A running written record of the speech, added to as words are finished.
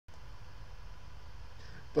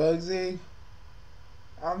Bugsy,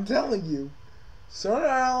 I'm telling you, Sword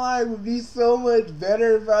Art Online would be so much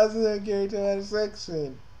better if I was in a character had a sex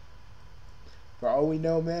scene. For all we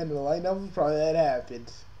know, man, in the light novel, probably that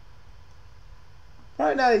happened.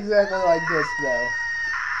 Probably not exactly like this, though.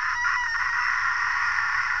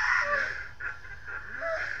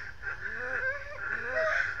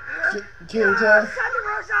 Kirito?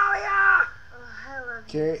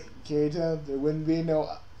 Kirito, there wouldn't be no...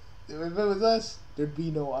 If it was us, there'd be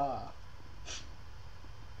no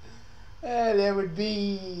and there would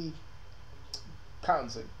be...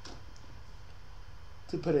 pouncing.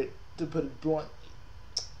 To put it bluntly.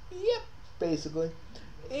 Yep, basically.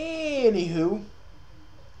 Anywho,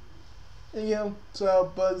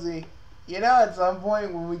 so Bugsy, at some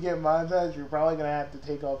point when we get monetized, you're probably gonna have to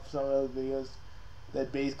take off some of those videos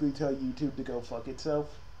that basically tell YouTube to go fuck itself.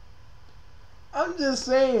 I'm just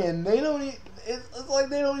saying, they don't. It's like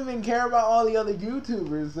they don't even care about all the other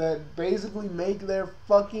YouTubers that basically make their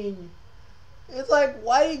fucking. It's like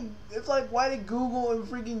why did Google and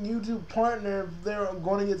freaking YouTube partner if they're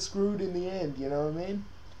going to get screwed in the end? You know what I mean?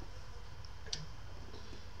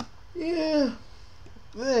 Yeah.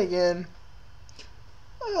 Then again,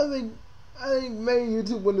 I think maybe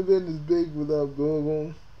YouTube wouldn't have been as big without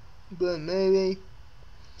Google, but maybe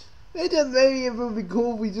if it would be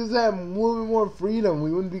cool if we just had a little bit more freedom.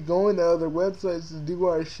 We wouldn't be going to other websites to do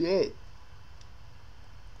our shit.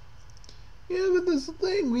 Yeah, but that's the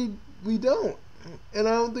thing, we don't, and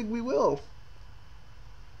I don't think we will.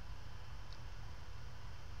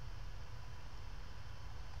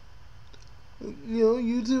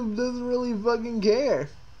 YouTube doesn't really fucking care.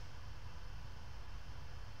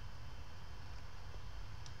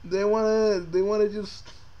 They wanna just...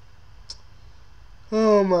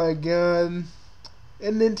 Oh my god.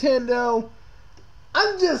 And Nintendo,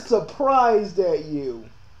 I'm just surprised at you.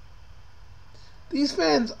 These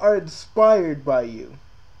fans are inspired by you.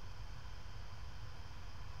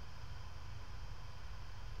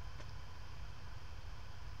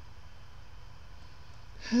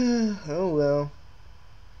 Oh well.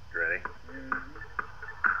 Ready?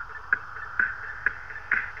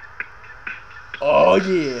 Oh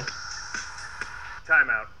yeah.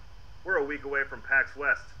 Timeout. We're a week away from PAX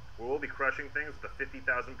West, where we'll be crushing things with a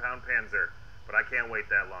 50,000-pound Panzer. But I can't wait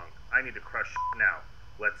that long. I need to crush now.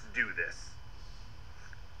 Let's do this.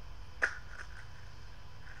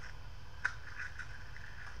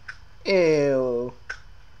 Ew.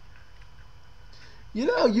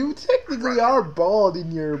 You technically are bald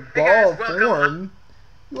in your bald form.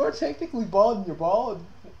 You are technically bald in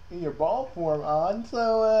your bald form, on.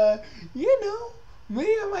 So, maybe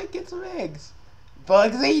I might get some eggs.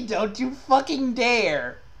 Bugsy, don't you fucking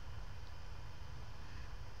dare!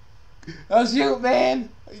 Oh shoot, man!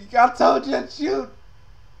 I told you to shoot.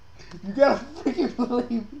 You gotta freaking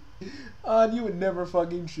believe me. You would never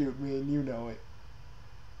fucking shoot me, and you know it.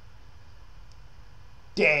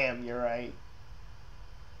 Damn, you're right.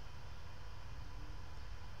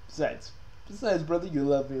 Besides, brother, you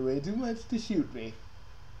love me way too much to shoot me.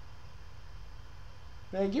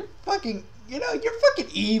 Man, you're fucking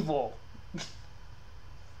evil.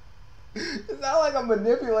 It's not like I'm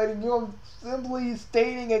manipulating you, I'm simply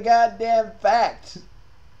stating a goddamn fact.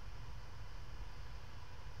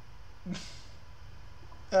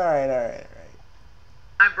 Alright.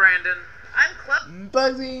 I'm Brandon. I'm Club.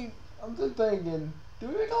 Bugsy, I'm just thinking, do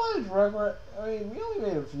we make a lot of drug we only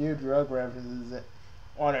made a few drug references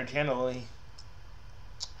on our channel,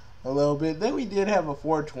 a little bit. Then we did have a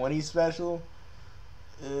 420 special.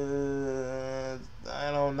 I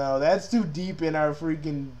don't know. That's too deep in our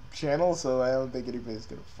freaking channel, so I don't think anybody's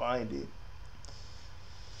gonna find it.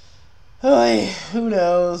 Oh, who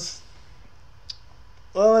knows?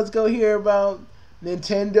 Well, let's go hear about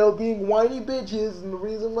Nintendo being whiny bitches and the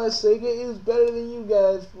reason why Sega is better than you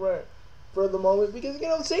guys for the moment, because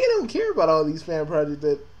Sega don't care about all these fan projects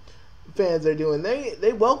that fans are doing.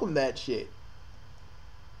 They welcome that shit.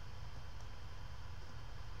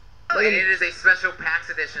 And it is a special PAX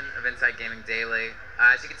edition of Inside Gaming Daily.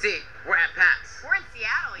 As you can see, we're at PAX. We're in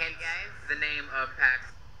Seattle, you guys. The name of PAX.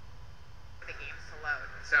 The games to load.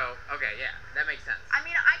 So, okay, yeah, that makes sense. I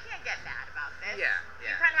mean, I can't get mad about this. Yeah.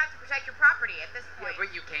 You kind of have to protect your property at this point. Yeah,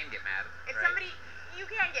 but you can get mad. If right? somebody, you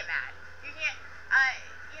can get mad. You can't,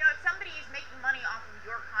 if somebody is making money off of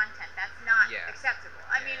your content, that's not acceptable.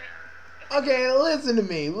 I mean... Okay, listen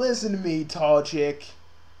to me, tall chick.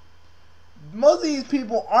 Most of these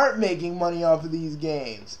people aren't making money off of these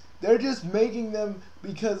games. They're just making them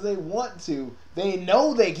because they want to. They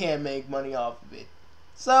know they can't make money off of it.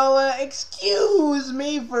 So, excuse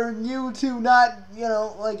me for you to not,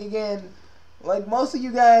 again, Like most of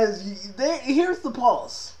you guys, here's the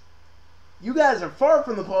pulse. You guys are far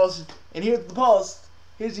from the pulse, and here's the pulse.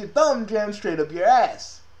 Here's your thumb jammed straight up your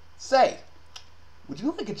ass. Say, would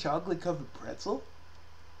you like a chocolate-covered pretzel?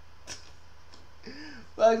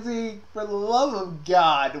 Bugsy, for the love of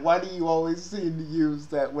God, why do you always seem to use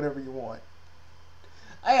that whenever you want?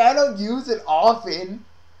 I don't use it often.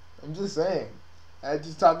 I'm just saying. I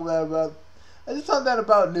just talk that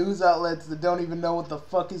about news outlets that don't even know what the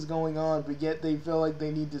fuck is going on, but yet they feel like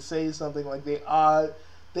they need to say something, like they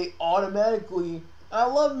automatically. I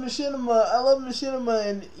love Machinima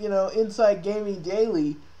and, you know, Inside Gaming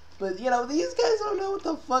Daily, but, you know, these guys don't know what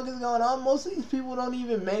the fuck is going on. Most of these people don't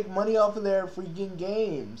even make money off of their freaking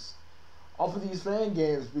games, off of these fan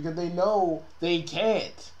games, because they know they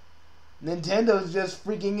can't. Nintendo's just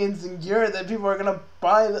freaking insecure that people are gonna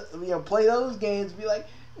play those games, be like,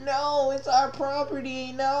 no, it's our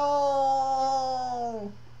property,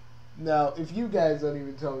 no. Now, if you guys don't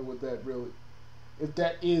even tell me what that really, if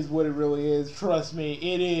that is what it really is, trust me,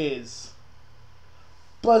 it is.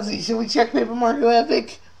 Bugsy, should we check Paper Mario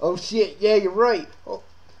Epic? Oh shit, yeah, you're right. Oh,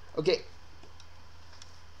 okay.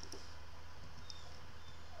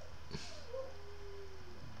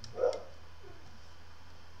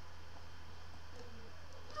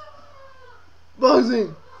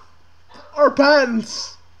 Bugsy, our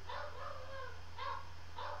patents.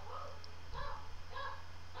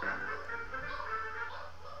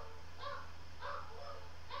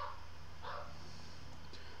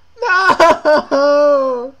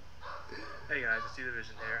 No! Hey guys, it's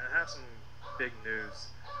Division here, and I have some big news.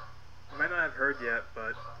 You might not have heard yet,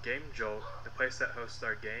 but Game Jolt, the place that hosts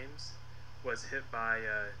our games, was hit by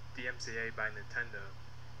DMCA by Nintendo,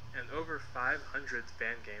 and over 500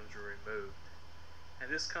 fan games were removed.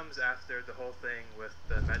 And this comes after the whole thing with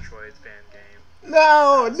the Metroid fan game.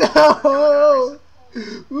 No!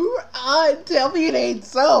 Tell me it ain't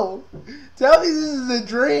so. Tell me this is a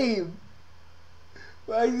dream.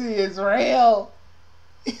 Bugsy, it's real.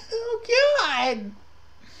 Oh God!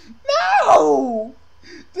 No!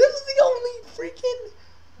 This was the only.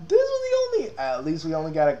 At least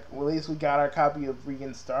we got our copy of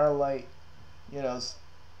freaking Starlight. You know,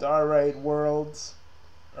 Starlight Worlds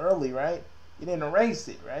early, right? You didn't erase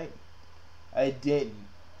it, right? I didn't.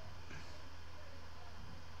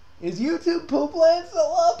 Is YouTube Poop Land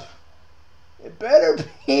still up? It better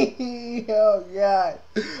be. Oh God.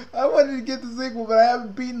 I wanted to get the sequel, but I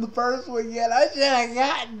haven't beaten the first one yet. I should have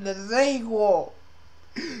gotten the sequel.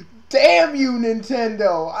 Damn you,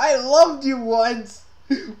 Nintendo. I loved you once.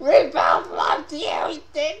 We both loved you,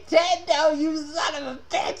 Nintendo, you son of a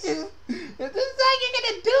bitches. If this is how you're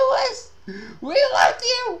gonna do us, we loved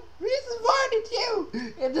you. We supported you.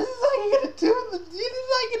 And this is how you're gonna do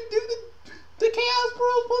the Chaos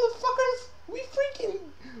Bros, motherfuckers. We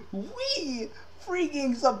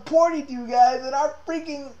freaking supported you guys, and our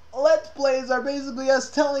freaking Let's Plays are basically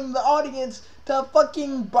us telling the audience to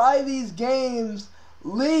fucking buy these games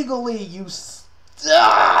legally, you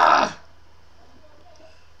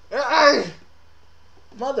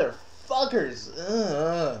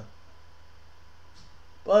motherfuckers.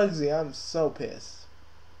 Bugsy, I'm so pissed.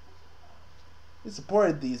 We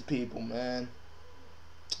supported these people, man.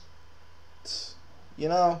 You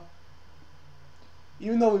know,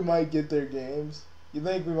 even though we might get their games, you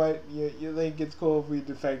think it's cool if we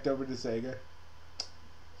defect over to Sega?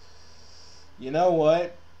 You know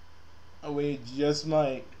what? We just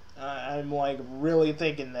might. I'm like really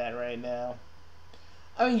thinking that right now.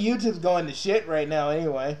 I mean, YouTube's going to shit right now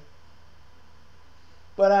anyway.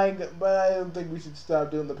 But I don't think we should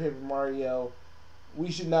stop doing the Paper Mario.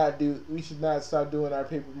 We should not stop doing our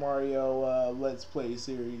Paper Mario Let's Play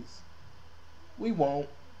series. We won't.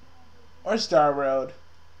 Or Star Road.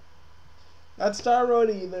 Not Star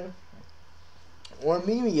Road either. Or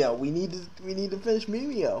Mimio. We need to finish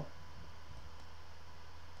Mimio.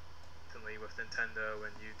 With Nintendo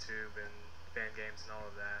and YouTube and fan games and all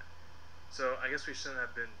of that. So I guess we shouldn't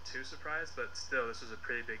have been too surprised, but still, this was a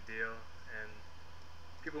pretty big deal, and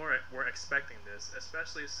people weren't expecting this,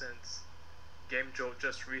 especially since Game Jolt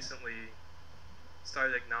just recently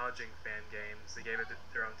started acknowledging fan games. They gave it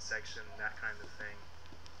their own section, that kind of thing.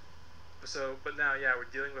 But now, yeah, we're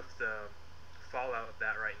dealing with the fallout of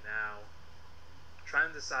that right now.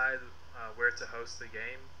 Trying to decide where to host the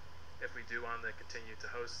game, if we do want to continue to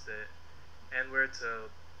host it, and where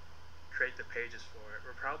to create the pages for it.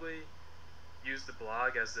 We'll probably use the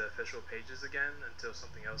blog as the official pages again until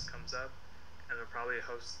something else comes up, and we'll probably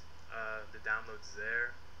host the downloads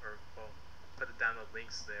there, or well, put the download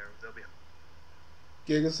links there. They'll be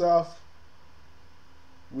Gigasoft,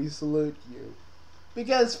 we salute you,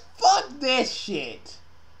 because fuck this shit.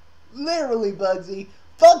 Literally, Bugsy.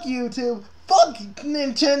 Fuck YouTube. Fuck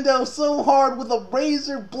Nintendo so hard with a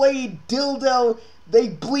razor blade dildo. They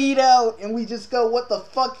bleed out and we just go, what the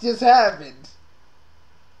fuck just happened?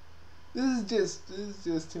 This is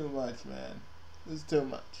just too much, man. This is too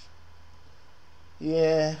much.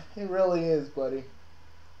 Yeah, it really is, buddy.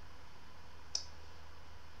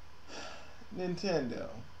 Nintendo.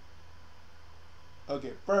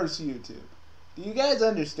 Okay, first YouTube. Do you guys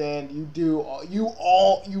understand? You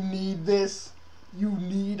need this. You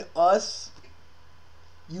need us.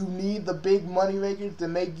 You need the big money makers to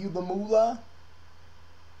make you the moolah.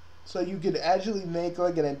 So you could actually make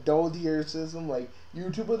like an adult tier system, like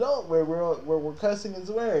YouTube Adult, where we're cussing and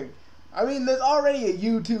swearing. I mean, there's already a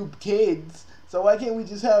YouTube Kids, so why can't we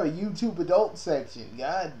just have a YouTube Adult section?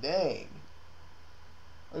 God dang.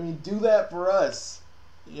 I mean, do that for us,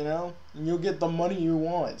 you know, and you'll get the money you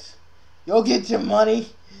want. You'll get your money.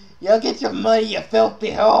 You'll get your money, you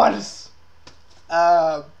filthy whores.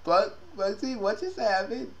 But see, what just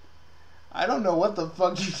happened? I don't know what the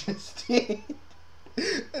fuck you just did.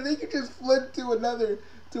 I think you just flipped to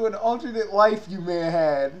an alternate life you may have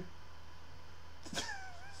had.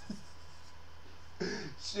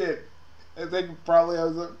 Shit. I think probably I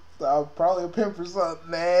was probably a pimp or something,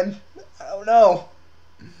 man. I don't know.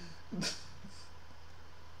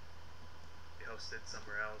 Hosted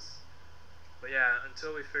somewhere else. But yeah,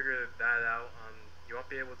 until we figure that out, you won't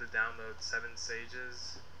be able to download 7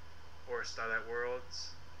 Sages or Starlight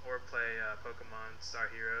Worlds or play Pokemon Star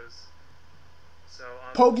Heroes. So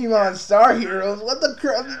Pokemon Star Heroes? What the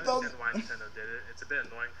crap? I understand why Nintendo did it. It's a bit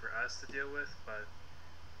annoying for us to deal with, but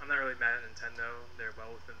I'm not really mad at Nintendo. They're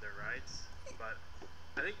well within their rights. But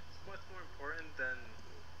I think what's more important than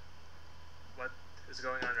what is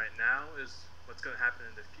going on right now is what's going to happen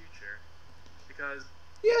in the future. Because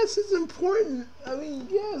yes, it's important. I mean,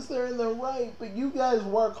 yes, they're in their right, but you guys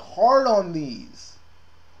work hard on these.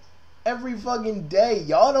 Every fucking day.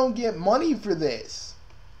 Y'all don't get money for this.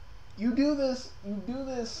 You do this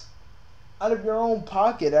out of your own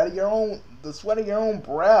pocket, out of the sweat of your own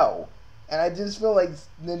brow. And I just feel like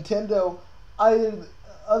Nintendo,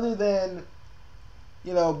 other than,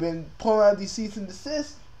 you know, been pulling out these cease and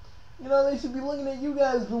desist, you know, they should be looking at you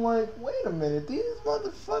guys and like, wait a minute, these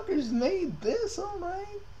motherfuckers made this, alright?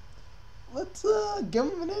 Let's give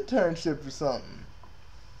them an internship or something.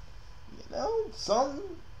 You know, something.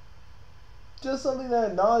 Just something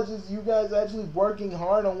that acknowledges you guys actually working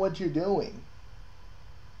hard on what you're doing.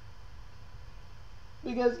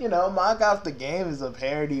 Because, you know, Mock Off the Game is a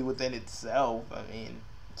parody within itself. I mean,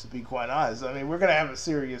 to be quite honest. I mean, we're going to have a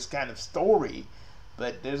serious kind of story.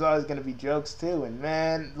 But there's always going to be jokes too. And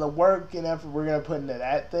man, the work and effort we're going to put into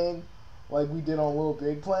that thing, like we did on Little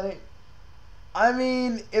Big Planet. I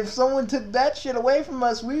mean, if someone took that shit away from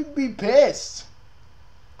us, we'd be pissed.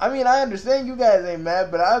 I mean, I understand you guys ain't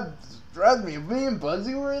mad, but trust me, if me and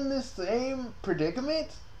Bugsy were in this same predicament,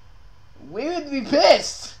 we would be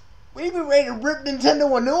pissed. We'd be ready to rip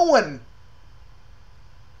Nintendo a new one.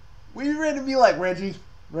 We'd be ready to be like, Reggie,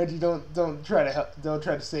 don't try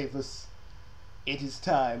to save us. It is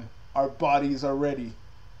time. Our bodies are ready.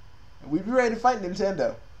 And we'd be ready to fight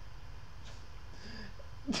Nintendo.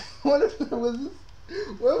 What if there was?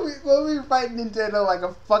 What we fight Nintendo like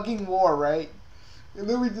a fucking war, right? And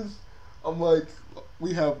then I'm like,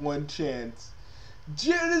 we have one chance.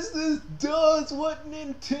 Genesis does what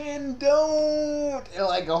Nintendo don't, and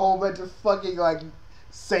like a whole bunch of fucking like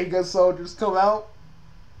Sega soldiers come out.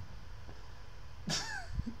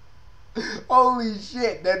 Holy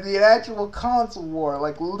shit, that'd be an actual console war,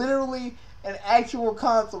 like literally an actual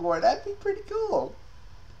console war. That'd be pretty cool.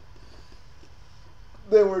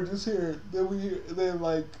 Then we're just here. Then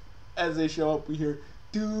like as they show up, we hear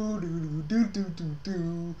do do do do do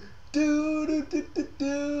do. Do do do do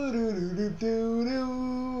do do do do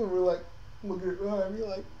do. We're like, look at we're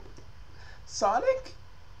like, Sonic,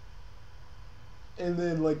 and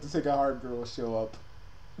then like the Sega Hard Girl show up.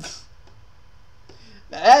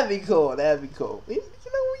 Now, that'd be cool. That'd be cool. You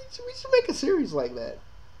know, we should make a series like that.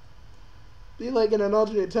 Be like in an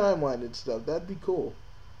alternate timeline and stuff. That'd be cool.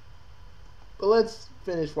 But let's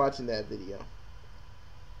finish watching that video.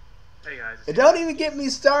 Hey guys. And don't even get me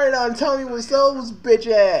started on Tommy Wiseau's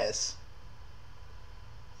bitch ass.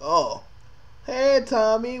 Oh. Hey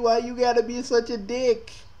Tommy, why you gotta be such a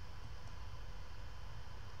dick?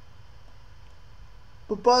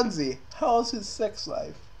 But Bugsy, how's his sex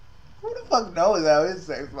life? Who the fuck knows how his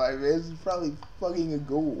sex life is? He's probably fucking a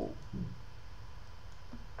ghoul.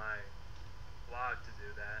 My blog to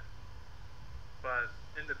do that. But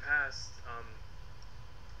in the past,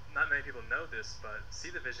 not many people know this, but See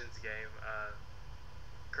the Visions game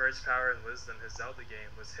Courage, Power, and Wisdom, his Zelda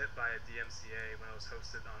game, was hit by a DMCA when it was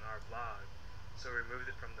hosted on our blog, so we removed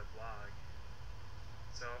it from the blog.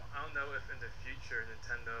 So I don't know if in the future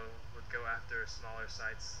Nintendo would go after smaller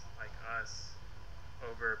sites like us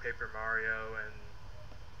over Paper Mario and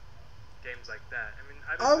games like that. I mean,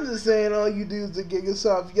 I'm just saying, all you dudes at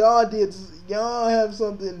Gigasoft, y'all have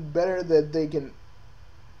something better that they can.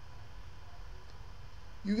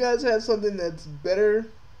 You guys have something that's better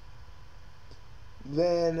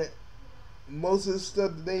than most of the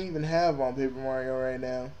stuff that they even have on Paper Mario right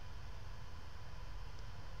now.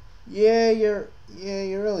 Yeah, you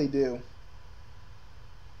really do.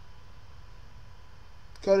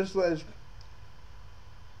 Color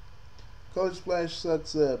Splash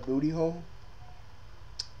sucks a booty hole.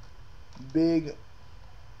 Big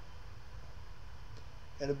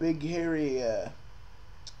and a big hairy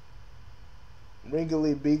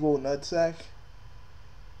wrinkly beagle nutsack.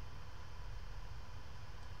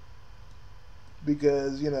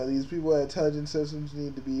 Because, you know, these people at Intelligent Systems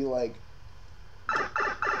need to be like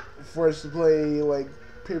forced to play like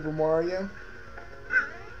Paper Mario.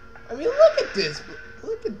 I mean, look at this.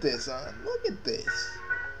 Look at this, huh? Look at this.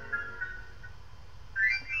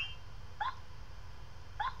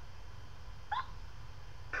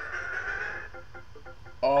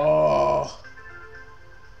 Oh.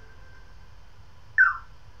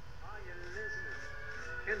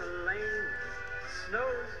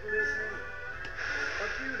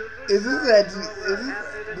 Does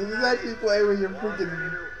this actually play when you're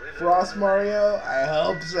freaking Frost Mario? I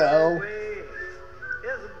hope so.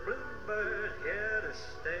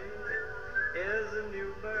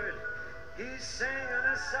 He's singing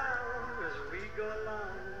a song as we go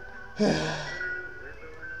along.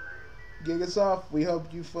 Gigasoft, we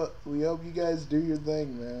hope you guys do your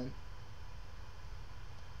thing, man.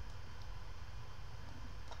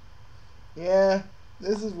 Yeah,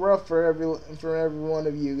 this is rough for every one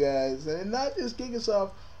of you guys, and not just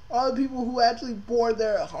Gigasoft. All the people who actually poured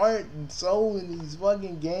their heart and soul in these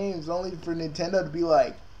fucking games, only for Nintendo to be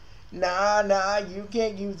like, nah, you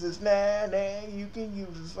can't use this, nah, you can use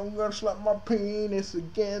this. I'm gonna slap my penis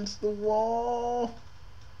against the wall.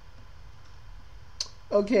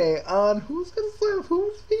 Okay, who's gonna slap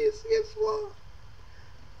whose penis against the wall?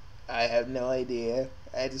 I have no idea.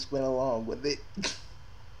 I just went along with it.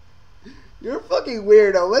 You're a fucking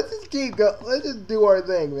weirdo. Let's just keep going. Let's just do our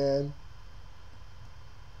thing, man.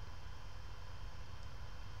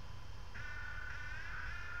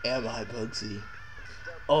 Am I Bugsy?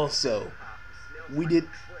 Also, we did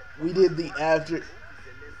the after.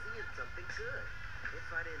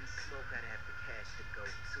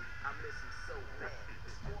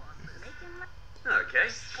 Okay,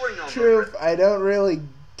 bring on Truth, I don't really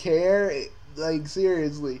care. Like,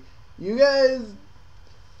 seriously. You guys,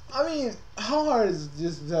 I mean, how hard is it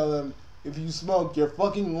just to tell them, if you smoke, your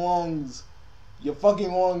fucking lungs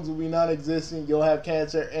will be non-existent, you'll have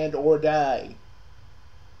cancer and or die.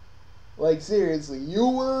 Like, seriously, you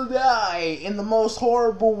will die in the most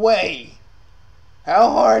horrible way.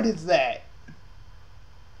 How hard is that?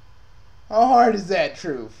 How hard is that,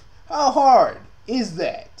 Truth? How hard is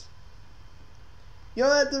that? You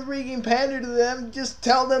don't have to freaking pander to them, just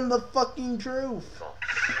tell them the fucking truth.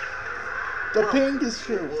 The pink is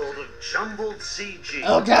true. World of jumbled CG.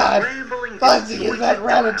 Oh god! Bugsy, is that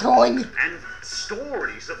Ratatouille? And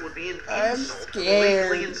stories that would be an I'm insult, scared.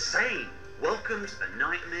 completely insane. Welcome to the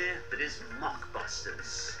nightmare that is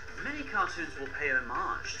Mockbusters. Many cartoons will pay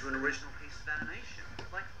homage to an original piece of animation,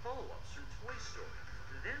 like follow-ups from Toy Story.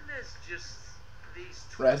 Then there's just these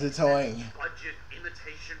Ratatouille. budget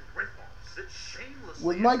imitation rip-offs that shamelessly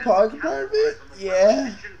Was Mike Parker part of it?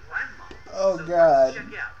 Yeah. Oh god. Check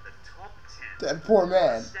out the top 10 That poor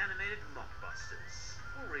man. best animated Mockbusters.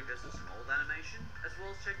 We'll revisit some old animation, as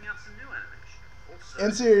well as checking out some new animation. Also,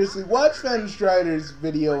 And seriously, watch Fen Strider's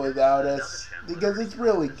video without us, because it's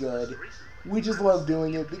really good. We just love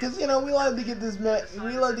doing it because, you know, we love to get this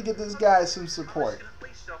guy some support.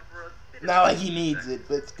 Not like he needs it,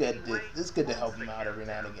 but it's good to help him out every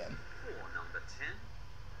now and again. For number 10,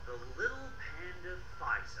 the Little Panda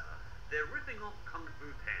Fighter. They're ripping off Kung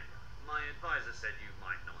Fu Panda. My advisor said you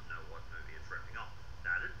might not know what movie it's ripping off.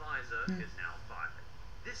 That advisor is now fired.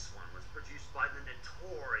 This one was produced by the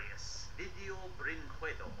notorious Video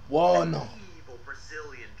Brinquedo, Whoa, no. an evil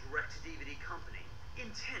Brazilian direct-to-DVD company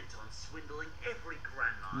intent on swindling every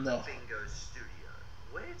grandma in the Bingo studio.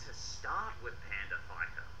 Where to start with Panda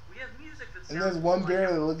Fighter? We have music that sounds And there's one like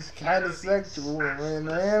bear that looks kind of sexual, and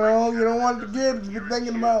you don't want the kids to be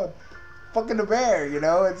thinking about fucking the bear, you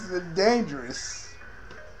know? It's dangerous.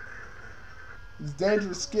 It's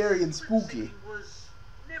dangerous, scary, and spooky. Was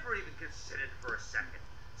never even considered for a second.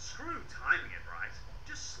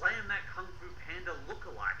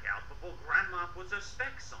 puts her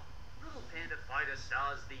specs on. Little Panda Fighter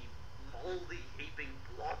stars the moldy, heaping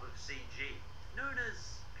blob of CG, known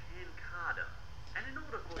as Pancada. And in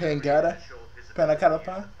order for Pancada? Pancada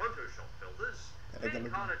pie? Photoshop filters,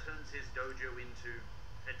 Pancada turns his dojo into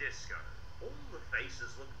a disco. All the faces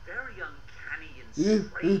look very uncanny and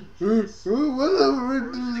strange. What are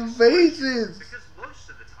the faces? Because most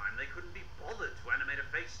of the time they couldn't be bothered to animate a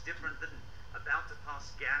face different than about to pass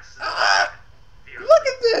gas. Look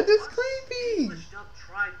at that, that's creepy. English dub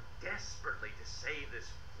tried desperately to save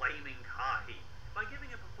this flaming car heap by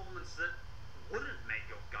giving a performance that wouldn't make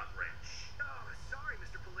your gut wrench. Oh, sorry,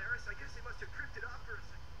 Mr. Polaris. I guess they must have drifted off for a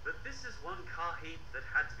second. But this is one car heap that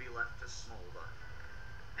had to be left to smolder.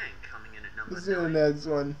 And coming in at number 9, let's do the next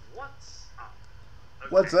one. What's up?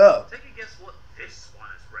 Okay, What's up? Take a guess what this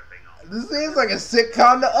one is ripping off. This seems like a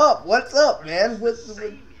sitcom to Up. What's up, man? What's the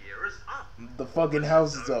same year as Up? the fucking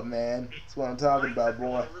house is up, man. That's what I'm talking about,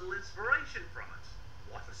 boy. A little inspiration from it.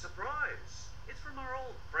 What a surprise! It's from our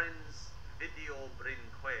old friends Video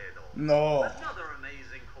Brinquedo. No. Another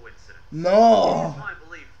amazing coincidence. No. It is my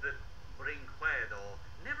belief that Brinquedo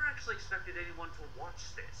never actually expected anyone to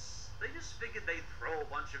watch this. They just figured they'd throw a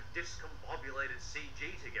bunch of discombobulated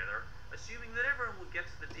CG together, assuming that everyone would get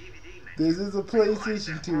to the DVD menu. This is a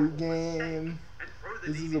PlayStation 2 game.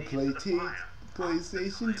 This is a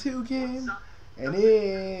PlayStation 2 game. And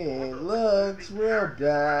it looks real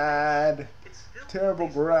bad. Terrible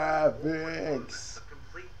graphics.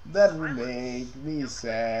 That would make me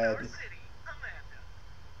sad.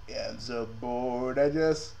 Yeah, I'm so bored. I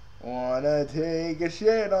just wanna take a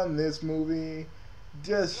shit on this movie.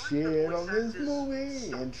 Just shit on this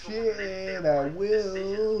movie. And shit I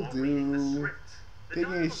will do.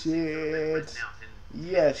 Taking a shit.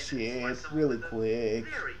 Yeah, shit. Really quick.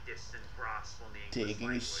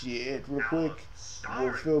 Taking a shit real quick.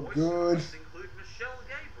 Will feel good.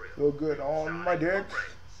 Feel good on my dick.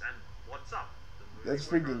 That's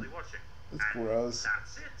freaking. That's gross.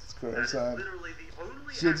 It's gross, huh?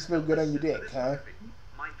 Shit's feel good on your dick, huh?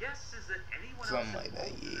 Something like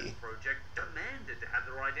that, yeah. Project demanded to have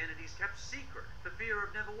their identities kept secret for fear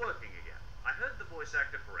of never working again. I heard the voice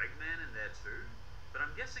actor for Eggman in there too, but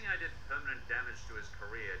I'm guessing I did permanent damage to his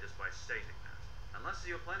career just by stating that. Unless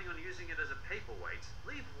you're planning on using it as a paperweight,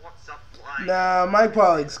 leave What's Up flying. Nah, Mike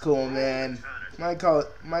Pollock's cool, man. Mike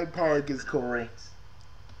Pollock is cool.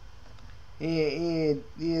 He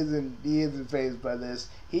isn't fazed by this.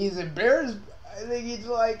 He's embarrassed. I think he's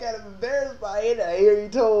like kind of embarrassed by it. I hear he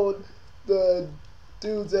told the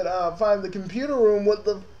dudes that find the computer room what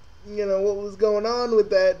was going on with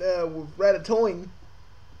that with Ratatouille.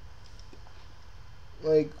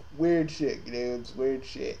 Like weird shit, dudes. Weird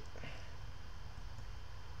shit.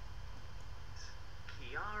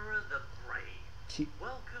 Kiara the Brave.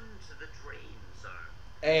 Welcome to the Dream Zone.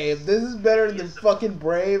 Hey, if this is better than fucking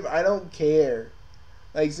Brave, I don't care.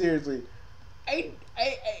 Like seriously,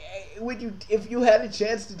 would you, if you had a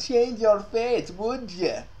chance to change your face, would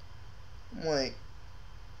you? I'm like,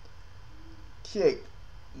 chick,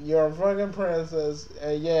 you're a fucking princess,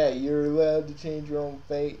 and yeah, you're allowed to change your own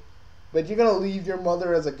fate, but you're gonna leave your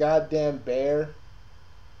mother as a goddamn bear,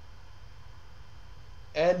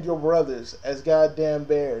 and your brothers as goddamn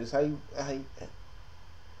bears. Do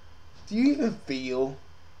you even feel,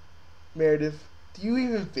 Meredith? Do you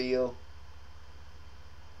even feel?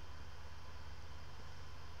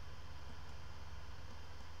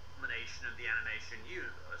 Of the animation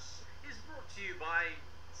universe is brought to you by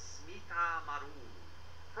Smita Maru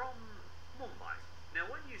from Mumbai. Now,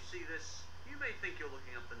 when you see this, you may think you're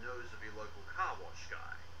looking up the nose of your local car wash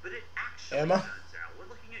guy, but it actually turns out we're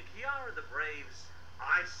looking at Kiara the Brave's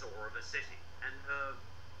eyesore of a city and her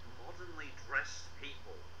modernly dressed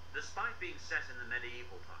people, despite being set in the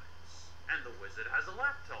medieval times. And the wizard has a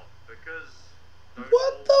laptop because.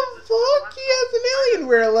 What the fuck? He has an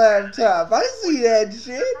Alienware laptop. I see that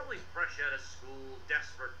shit. Fresh out of school,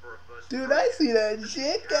 desperate for a first. Dude, I see that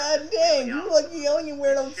shit. God dang, you like the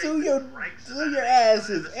Alienware don't sue your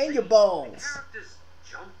asses and your balls. Characters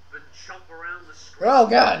jump and jump around the screen. Oh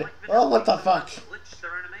god. Oh, what the fuck? Glitch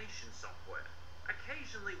their animation software.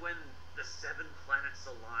 Occasionally, when the 7 planets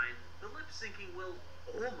align, the lip syncing will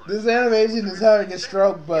almost. This animation is having a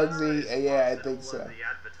stroke, Bugsy. Yeah, I think so.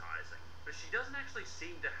 But she doesn't actually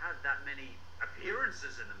seem to have that many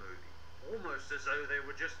appearances in the movie. Almost as though they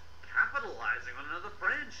were just capitalizing on another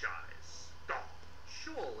franchise. Oh,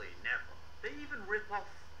 surely never. They even rip off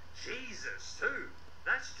Jesus too.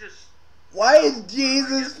 That's just. Why is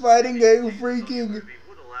Jesus fighting a freaking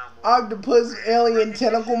octopus alien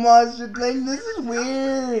tentacle monster thing? This is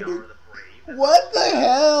weird. What the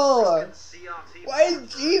hell? Why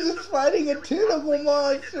is Jesus fighting a tentacle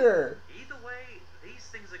monster? Either way,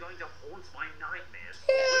 lines are going to haunt my nightmares.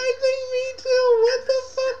 Yeah, I think me too. What the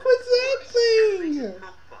fuck was that thing?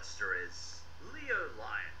 Mockbuster is Leo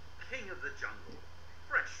Lion, king of the jungle.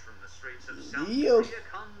 Fresh from the streets of South Leo. Korea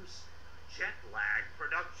comes Jetlag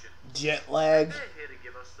Productions. Jetlag. They're here to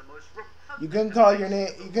give us the most repugnant You couldn't call your face name.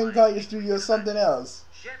 of You the couldn't Lion call your King studio we can something imagine. else.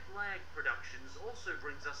 Jetlag Productions also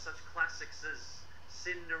brings us such classics as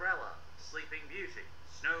Cinderella, Sleeping Beauty,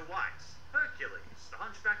 Snow White, Hercules, The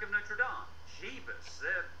Hunchback of Notre Dame, Jeebus.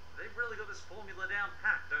 They've really got this formula down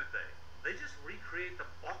pat, don't they? They just recreate the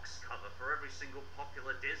box cover for every single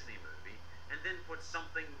popular Disney movie and then put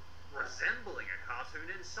something resembling a cartoon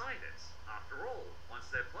inside it. After all, once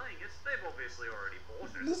they're playing it, they've obviously already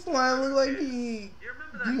bought it. This line look like he. You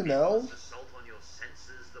remember that You know. meaningless assault on your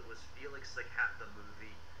senses that was Felix the Cat the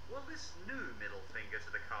movie? Well, this new middle finger to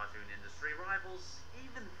the cartoon industry rivals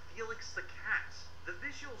even Felix the Cat. The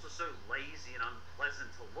visuals are so lazy and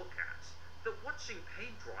unpleasant to look at that watching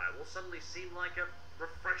paint dry will suddenly seem like a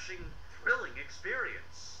refreshing, thrilling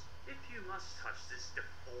experience. If you must touch this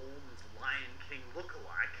deformed Lion King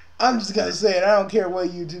lookalike, I'm just gonna say it. I don't care what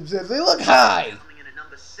YouTube says. They look high. coming in at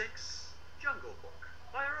number 6, Jungle Book,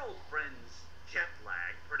 by our old friends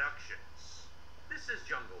Jetlag Productions. This is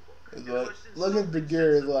Jungle Book. It's in the like, most look at the insulting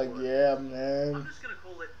gear. sense It's of the like, word. yeah, I'm man. just gonna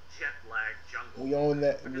call it Jetlag Jungle We Book, own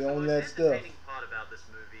that. because We the own most that stuff. entertaining part about this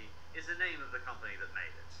movie is the name of the company that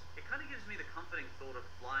made it. It kind of gives me the comforting thought of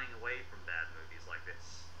flying away from bad movies like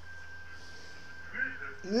this.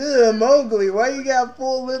 Ugh, Mowgli, why you got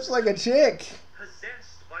full lips like a chick?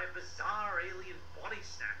 Possessed by a bizarre alien body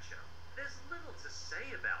snatcher. There's little to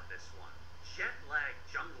say about this one. Jetlag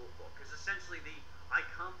Jungle Book is essentially the I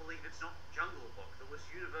can't believe it's not Jungle Book that was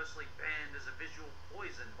universally banned as a visual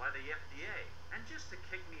poison by the FDA. And just to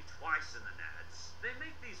kick me twice in the nads, they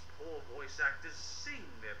make these poor voice actors sing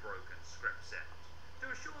their broken script set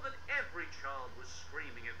to assure that every child was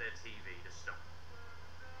screaming at their TV to stop.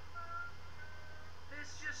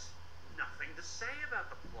 There's just nothing to say about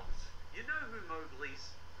the plot. You know who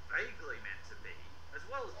Mowgli's vaguely meant to be, as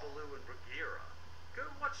well as Baloo and Bagheera. Go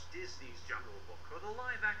watch Disney's Jungle Book or the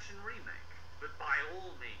live-action remake. But by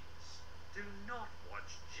all means, do not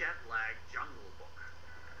watch Jetlag Jungle Book.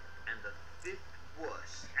 And the 5th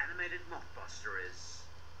worst animated mockbuster is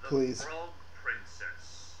The Please. Frog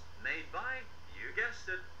Princess, made by, you guessed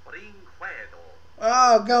it, Brinquedo.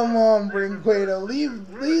 Oh, come on, Brinquedo. Leave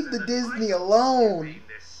the Disney alone.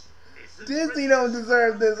 Disney don't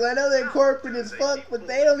deserve this. I know they're corporate as fuck, but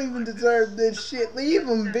they don't even deserve this shit. Leave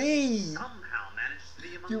them be.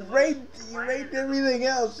 You rate everything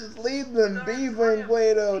else. Just leave them be,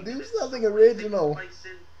 Brinquedo. Do something original.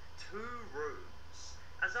 Two rooms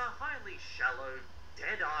as a highly shallow,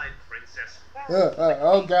 dead-eyed princess.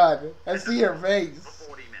 Oh God, I see her face. For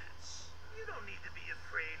 40 minutes. You don't need to be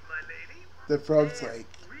afraid, my lady. The frog's There like.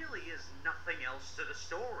 really is nothing else to the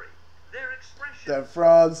story. Their expression. The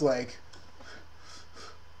frog's like.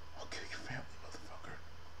 I'll kill your family, motherfucker.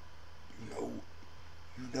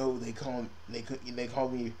 You know they call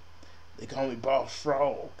me Boss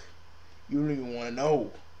Frog. You don't even want to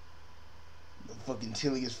know. The fucking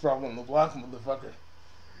chilliest frog on the block, motherfucker.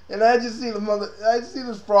 And I just see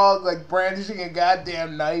this frog like brandishing a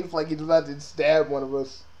goddamn knife like he's about to stab one of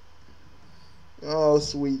us. Oh,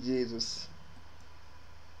 sweet Jesus.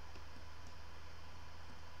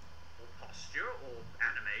 Posture or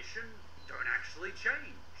animation don't actually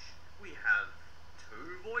change. We have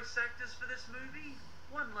 2 voice actors for this movie,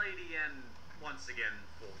 1 lady and, once again,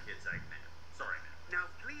 4 kids Eggman. Sorry, man. Now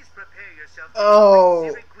please prepare yourself.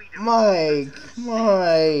 Oh, Mike.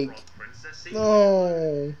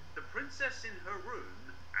 No. The princess in her room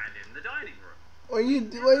and in the dining room. Are you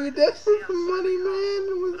desperate for money,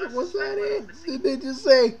 man? Was that it? Did they just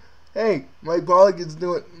say, "Hey, Mike Pollock is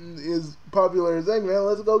popular as Eggman.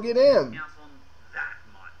 Let's go get him"? Out on that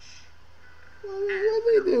much. What did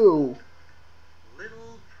they do?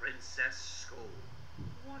 Little Princess School.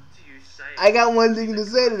 What do you say? I got one thing to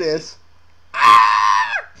say to this.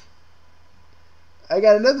 I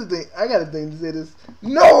got a thing to say to this.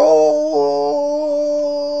 No!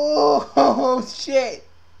 Oh, shit.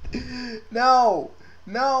 No.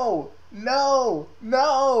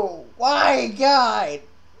 Why, God?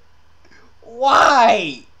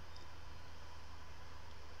 Why?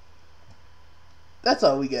 That's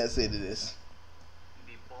all we gotta say to this.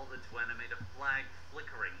 Be bothered to animate a flag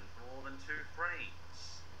flickering for more than 2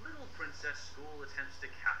 frames. Little Princess School attempts to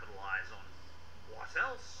capitalize on what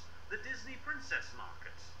else? The Disney Princess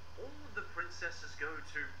Market. All of the princesses go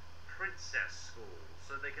to princess school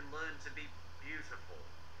so they can learn to be beautiful.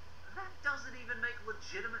 That doesn't even make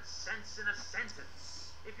legitimate sense in a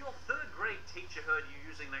sentence. If your third grade teacher heard you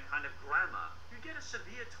using that kind of grammar, you'd get a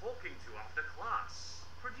severe talking to after class.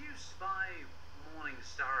 Produced by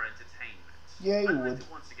Morningstar Entertainment. Yeah, you I'd would. like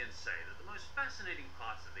to once again say that the most fascinating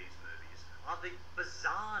parts of these movies are the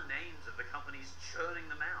bizarre names of the companies churning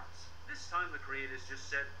them out. This time the creators just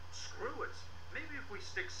said, screw it. Maybe if we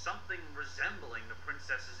stick something resembling the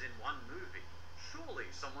princesses in one movie, surely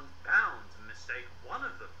someone's bound to mistake one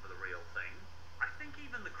of them for the real thing. I think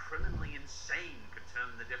even the criminally insane could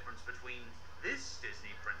determine the difference between this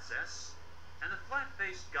Disney princess and the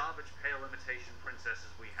flat-faced garbage pail imitation princesses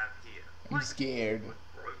we have here. I'm scared. With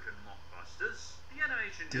broken mockbusters, the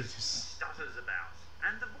animation just stutters about,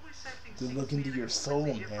 and the voice acting They seems look to be into in a your soul,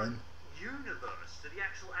 completely different man. universe to the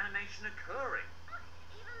actual animation occurring.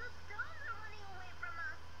 Even the stones are running away from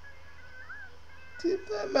us. Did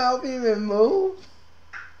that mouth even move?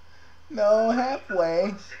 No,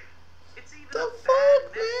 halfway. It's even The a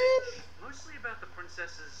fuck, bad message. Mostly about the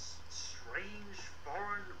princess's strange,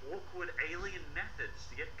 foreign, awkward alien methods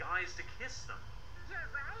to get guys to kiss them. You're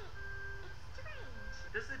right. It's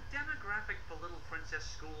strange. Does the demographic for Little Princess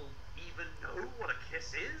School even know what a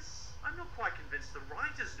kiss is? I'm not quite convinced the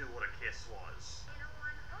writers knew what a kiss was. In a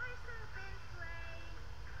one-horse open sleigh,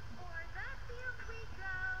 o'er the fields we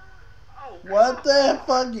go. Oh, What the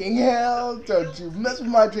fucking hell? Don't you mess with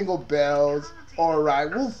my jingle bells. Alright,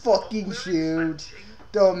 we'll fucking shoot.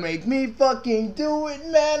 Don't make me fucking do it,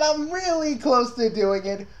 man. I'm really close to doing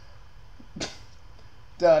it.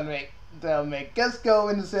 Don't make us go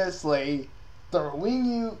into said sleigh. Throwing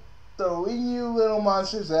you little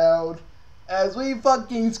monsters out. As we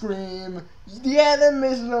fucking scream, the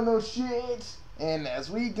animation don't know shit. And as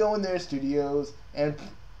we go in their studios and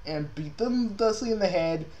beat them thusly in the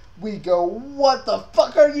head, we go, what the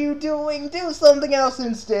fuck are you doing? Do something else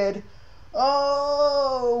instead.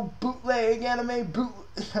 Oh, bootleg animation,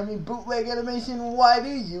 why do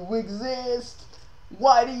you exist?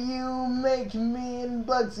 Why do you make me and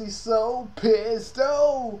Bugsy so pissed?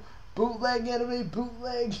 Oh, bootleg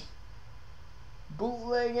animation,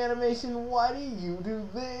 why do you do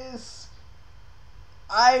this?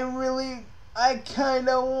 I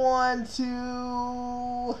kinda want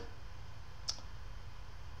to...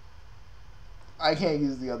 I can't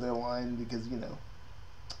use the other line because, you know.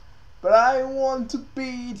 But I want to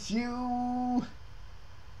beat you.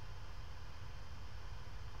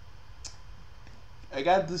 I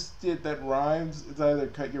got this shit that rhymes. It's either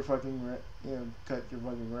cut your fucking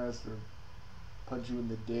wrist or punch you in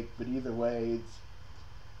the dick. But either way, it's,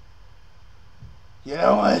 you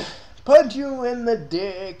know what? Punch you in the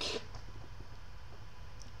dick.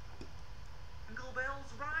 Jingle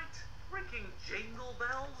bells, right? Freaking jingle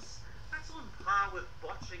bells? That's on par with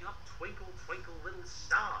botching up Twinkle Twinkle Little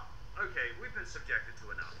Star. Okay, we've been subjected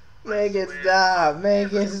to enough. Make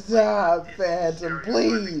it stop, Phantom,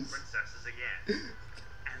 please. Princesses again.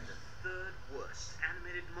 And the third worst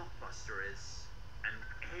animated mockbuster is An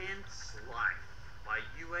Ant's Life by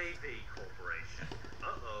UAV Corporation.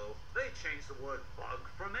 Uh-oh, they changed the word bug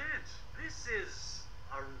from ant. This is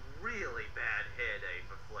a really bad hair day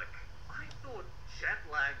for Flick. I thought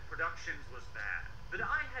Jetlag Productions was bad, but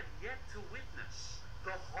I had yet to witness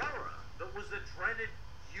the horror that was the dreaded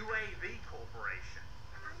UAV Corporation.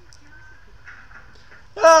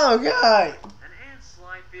 Oh god! An Ant's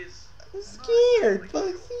Life is I'm scared,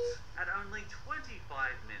 Bugsy. at only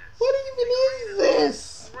 25 minutes. What even is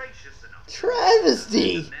this? Gracious enough.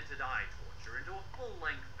 Travesty. Demented eye torture into a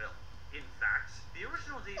full-length film. In fact, the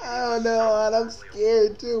original DVD I don't was know, so and I'm poorly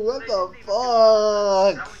scared too. What They the didn't even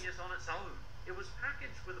fuck? selling it on its own. It was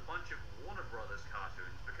packaged with a bunch of Warner Brothers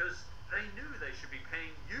cartoons because they knew they should be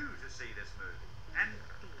paying you to see this movie. And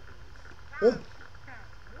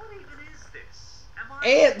what even is this? Am I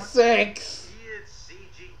Ant watching sex. weird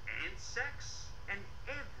CG ant sex? And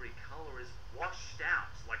every color is washed out,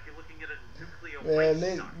 like you're looking at a nuclear waste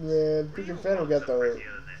site. Freaking Real Phantom got ones are the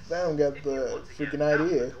prettier than this. Phantom got If you the want to get freaking out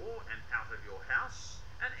idea. the door and out of your house,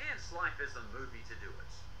 An Ant's Life is the movie to do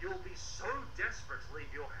it. You'll be so desperate to leave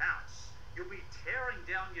your house, you'll be tearing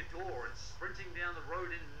down your door and sprinting down the road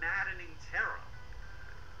in maddening terror.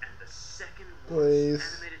 And the second Please.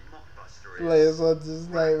 worst animated mockbuster Please, is let this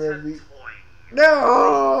nightmare be. Ratatouille.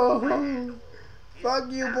 No! Fuck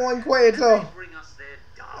you, Boing Quato. Bring us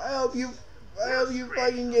their I hope you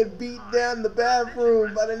fucking get beat down in the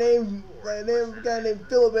bathroom by the name of a guy named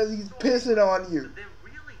Philip as he's pissing on you. But there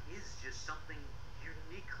really is just something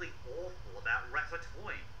uniquely awful about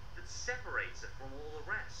Ratatouille that separates it from all the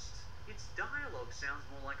rest. Its dialogue sounds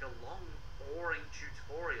more like a long, boring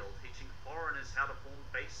tutorial teaching foreigners how to form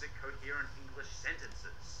basic, coherent English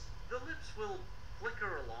sentences. The lips will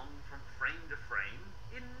flicker along from frame to frame,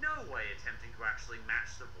 in no way attempting to actually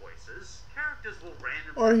match the voices. Characters will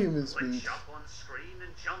or randomly human glitch speech. up on screen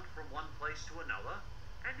and jump from one place to another,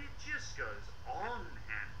 and it just goes on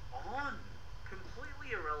and on.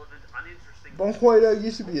 Completely irrelevant, uninteresting. Bon Hoida,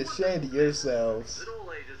 you should be ashamed of yourselves. That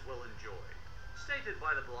all ages will enjoy. Stated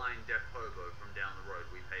by the blind deaf hobo from down the road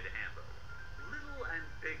we paid a hamburger. Little and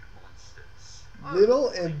big monsters.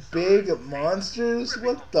 Little and big monsters?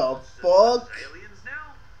 What the fuck? Aliens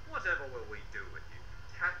now? Whatever will we do with you?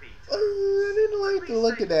 Tappy I didn't like the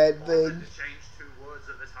look of that thing. Change 2 words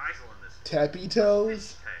of the title in this. Tappy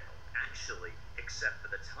toes? Actually, except for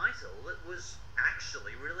the title, it was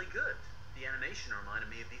actually really good. The animation reminded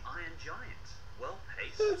me of the Iron Giant. Well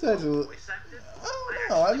paced, That's actually, voice acted. I don't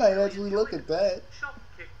know, I might actually look at that. Chop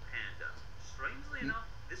Kick Panda. Strangely enough,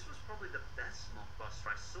 this was probably the best mockbuster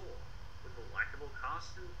I saw, with a likable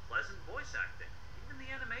cast and pleasant voice acting. Even the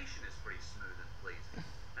animation is pretty smooth and pleasing,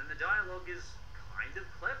 and the dialogue is kind of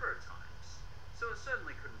clever at times. So it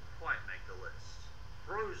certainly couldn't quite make the list.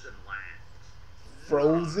 Frozen Land.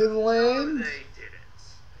 Frozen Land? No, they didn't.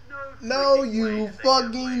 No, you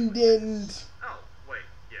fucking didn't. Oh, wait,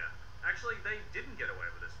 yeah. Actually, they didn't get away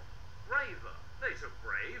with this one. Braver. They took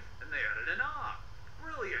Brave, and they added an R.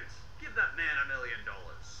 Brilliant. Give that man $1 million.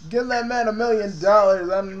 Give that man $1 million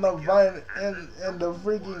and the vine and the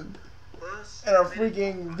freaking and a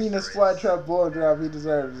freaking Venus flytrap blowjob. He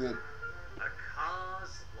deserves it. A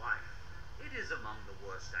Car's Life. It is among the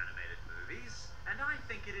worst animated movies, and I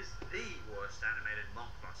think it is the worst animated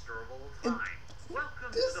mockbuster of all time.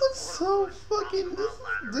 This looks so fucking.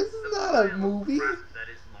 This is not a movie.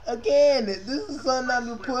 Again, this is something on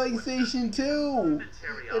the PlayStation 2.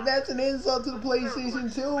 And that's an insult to the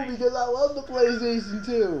PlayStation 2 because I love the PlayStation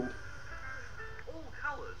 2. All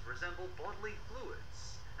colors resemble bodily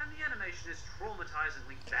fluids, and the animation is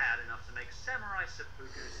traumatizingly bad enough to make Samurai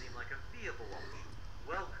Seppuku seem like a viable option.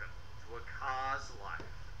 Welcome to A Car's Life.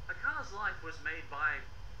 A Car's Life was made by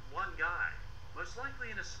one guy, most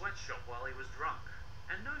likely in a sweatshop while he was drunk.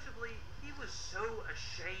 And notably, he was so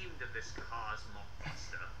ashamed of this Cars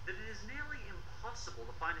mockbuster that it is nearly impossible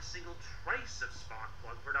to find a single trace of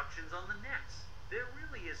Sparkplug Productions on the net. There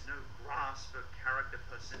really is no grasp of character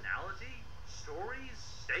personality, stories,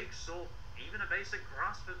 stakes, or even a basic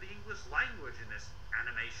grasp of the English language in this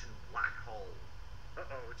animation black hole.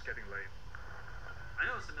 Uh-oh, it's getting late. I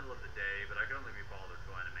know it's the middle of the day, but I can only be bothered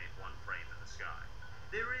to animate one frame in the sky.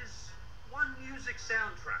 There is one music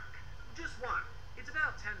soundtrack. Just one. It's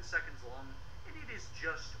about 10 seconds long, and it is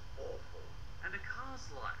just awful. And A Car's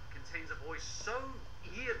Life contains a voice so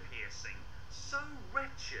ear-piercing, so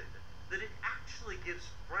wretched, that it actually gives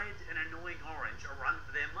Fred and Annoying Orange a run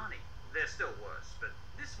for their money. They're still worse, but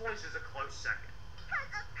this voice is a close second.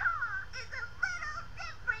 Because a car is a little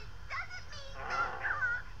different doesn't mean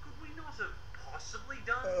Could we not have possibly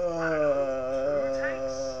done, I don't know, 2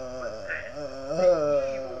 takes? But then, the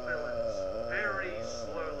evil villains very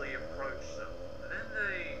slowly approach them. Then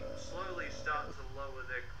they slowly start to lower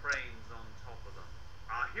their cranes on top of them.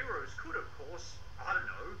 Our heroes could, of course, I don't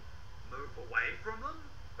know, move away from them,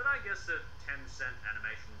 but I guess the 10-cent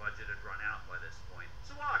animation budget had run out by this point,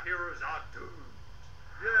 so our heroes are doomed.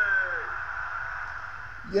 Yay!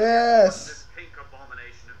 Yes! This pink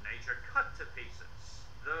abomination of nature cut to pieces.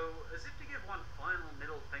 Though, as if to give one final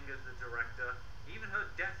middle finger to the director, even her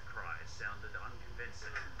death cry sounded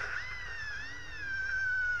unconvincing.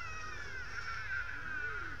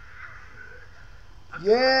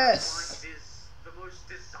 Yes! It is the most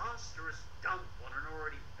disastrous dump on an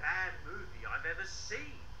already bad movie I've ever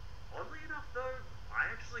seen. Oddly enough, though, I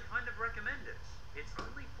actually kind of recommend it. It's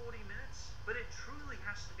only 40 minutes, but it truly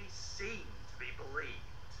has to be seen to be believed.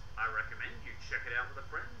 I recommend you check it out with a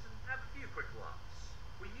friend and have a few quick laughs.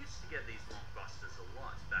 We used to get these mockbusters a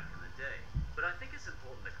lot back in the day, but I think it's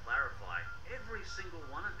important to clarify every single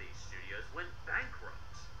one of these studios went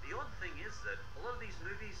bankrupt. The odd thing is that a lot of these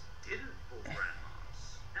movies didn't fool grandmas.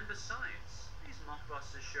 And besides, these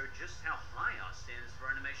mockbusters show just how high our standards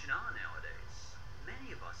for animation are nowadays.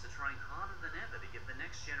 Many of us are trying harder than ever to give the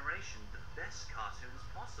next generation the best cartoons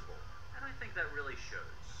possible, and I think that really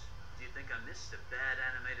shows. Do you think I missed a bad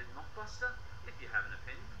animated mockbuster? If you have an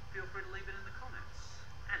opinion, feel free to leave it in the comments.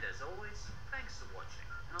 And as always, thanks for watching,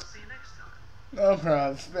 and I'll see you next time. No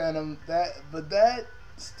problem, Phantom. That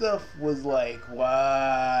stuff was like,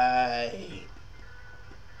 why?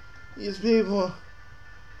 These people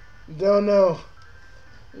don't know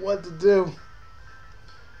what to do.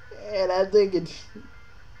 And I think it's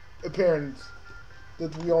apparent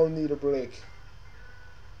that we all need a break.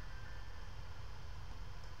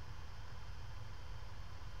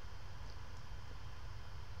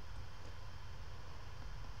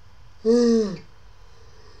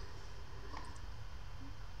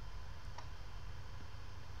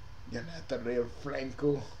 Jonathan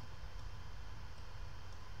Franco.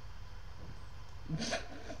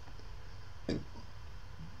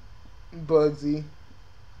 Bugsy.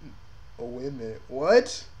 Oh, wait a minute.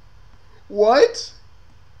 What? What?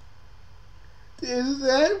 Is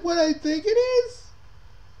that what I think it is?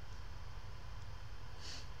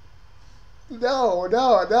 No,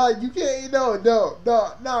 you can't, no,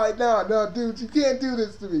 dude, you can't do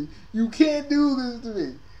this to me. You can't do this to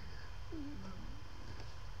me.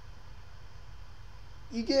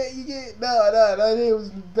 You can't, no, it was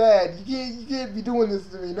bad. You can't be doing this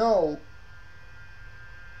to me, no.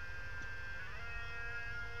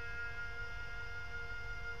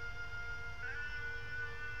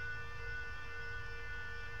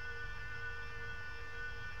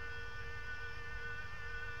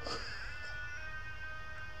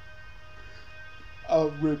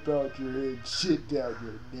 I'll rip out your head, shit down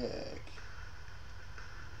your neck.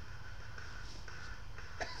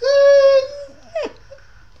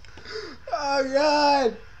 Oh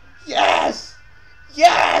God! Yes!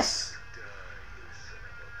 Yes!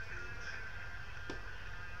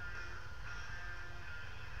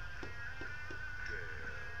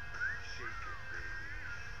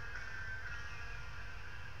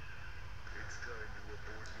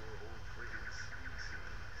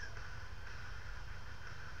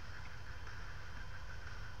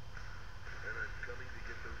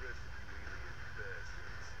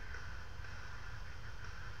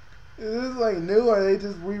 Is this like new or they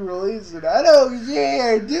just re-released it? I don't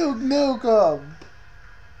care! Duke Nukem!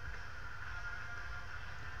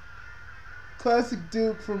 Classic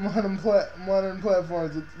Duke for modern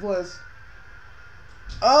platforms. It's plus.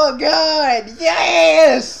 Oh God!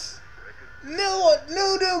 Yes! New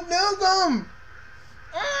Duke Nukem!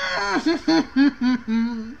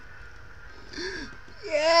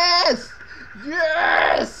 Yes!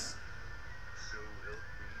 Yes!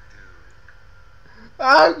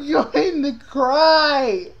 I'm going to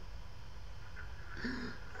cry!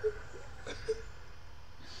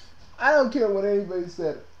 I don't care what anybody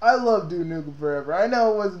said. I love Duke Nukem Forever. I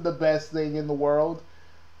know it wasn't the best thing in the world,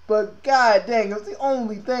 but god dang, it was the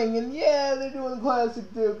only thing. And yeah, they're doing the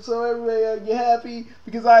classic Duke, so everybody, are you happy?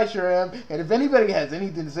 Because I sure am. And if anybody has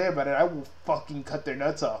anything to say about it, I will fucking cut their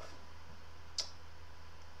nuts off.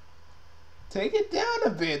 Take it down a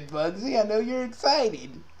bit, Bugsy. I know you're excited.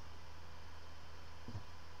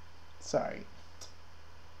 Sorry.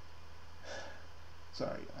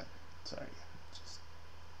 Just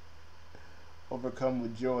overcome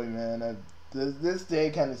with joy, man. This day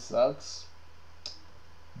kind of sucks,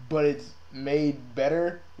 but it's made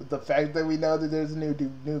better with the fact that we know that there's a new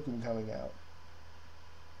Duke Nukem coming out.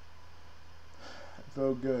 I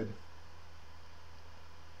feel good.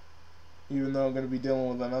 Even though I'm going to be dealing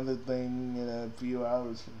with another thing in a few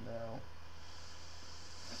hours from now.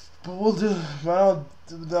 But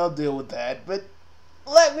I'll deal with that. But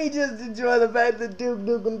let me just enjoy the fact that Duke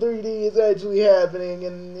Nukem 3D is actually happening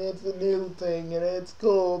and it's a new thing and it's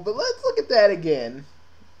cool. But let's look at that again.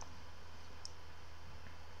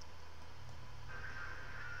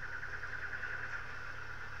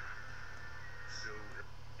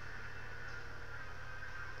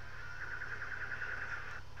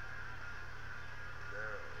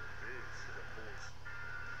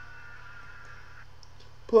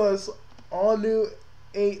 Plus, all new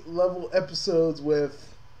 8-level episodes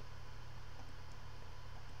with...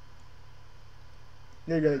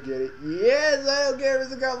 You're gonna get it. Yes, I don't care if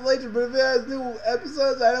it's a compilation, but if it has new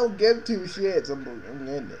episodes, I don't give two shits. I'm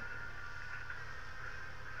getting it.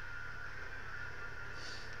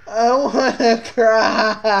 I wanna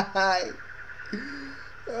cry.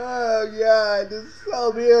 Oh God, this is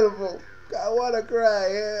so beautiful. I wanna cry.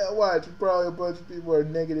 Yeah, watch, probably a bunch of people are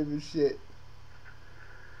negative as shit.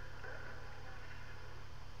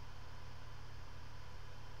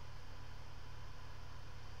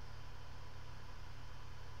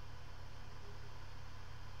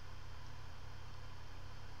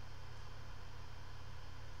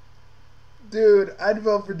 Dude, I'd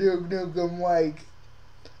vote for Duke Nukem. Like,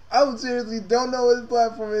 I would seriously don't know what his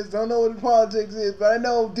platform is, don't know what his politics is, but I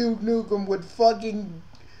know Duke Nukem would fucking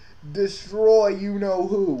destroy you know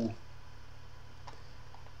who.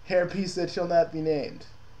 Hairpiece that shall not be named.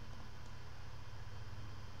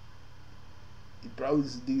 He probably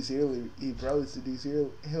seduce Hillary. He probably seduce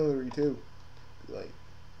Hillary too.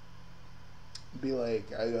 Be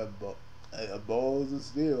like, I got balls of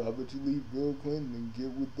steel. How about you leave Bill Clinton and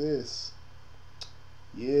get with this?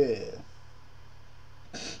 Yeah.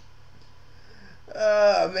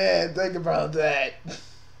 Oh man, think about that.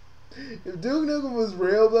 If Duke Nukem was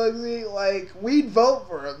real, Bugsy, like, we'd vote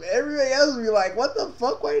for him. Everybody else would be like, what the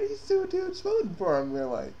fuck? Why are these two dudes voting for him? We're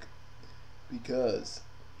like, because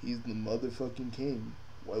he's the motherfucking king.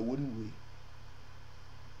 Why wouldn't we?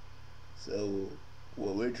 So,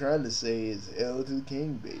 what we're trying to say is hell to the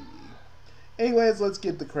king, baby. Anyways, let's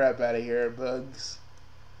get the crap out of here, Bugs.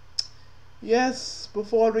 Yes,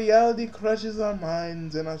 before reality crushes our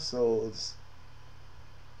minds and our souls.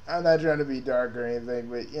 I'm not trying to be dark or anything,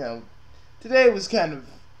 but, you know, today was kind of,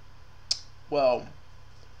 well,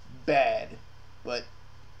 bad. But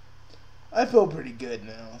I feel pretty good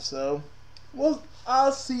now, so, well,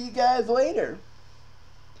 I'll see you guys later.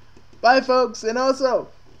 Bye, folks, and also,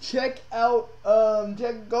 check out,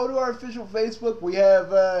 go to our official Facebook. We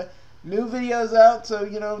have, new videos out, so,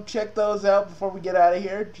 you know, check those out before we get out of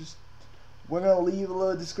here. We're going to leave a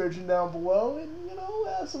little description down below, and, you know,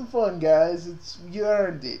 have some fun, guys. You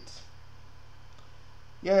earned it.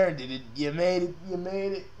 You earned it. You made it. You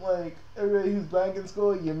made it. Like, everybody who's back in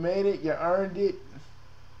school, you made it. You earned it.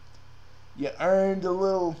 You earned a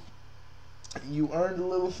little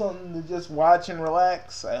something to just watch and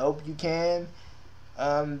relax. I hope you can.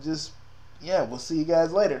 Yeah, we'll see you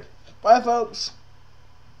guys later. Bye, folks.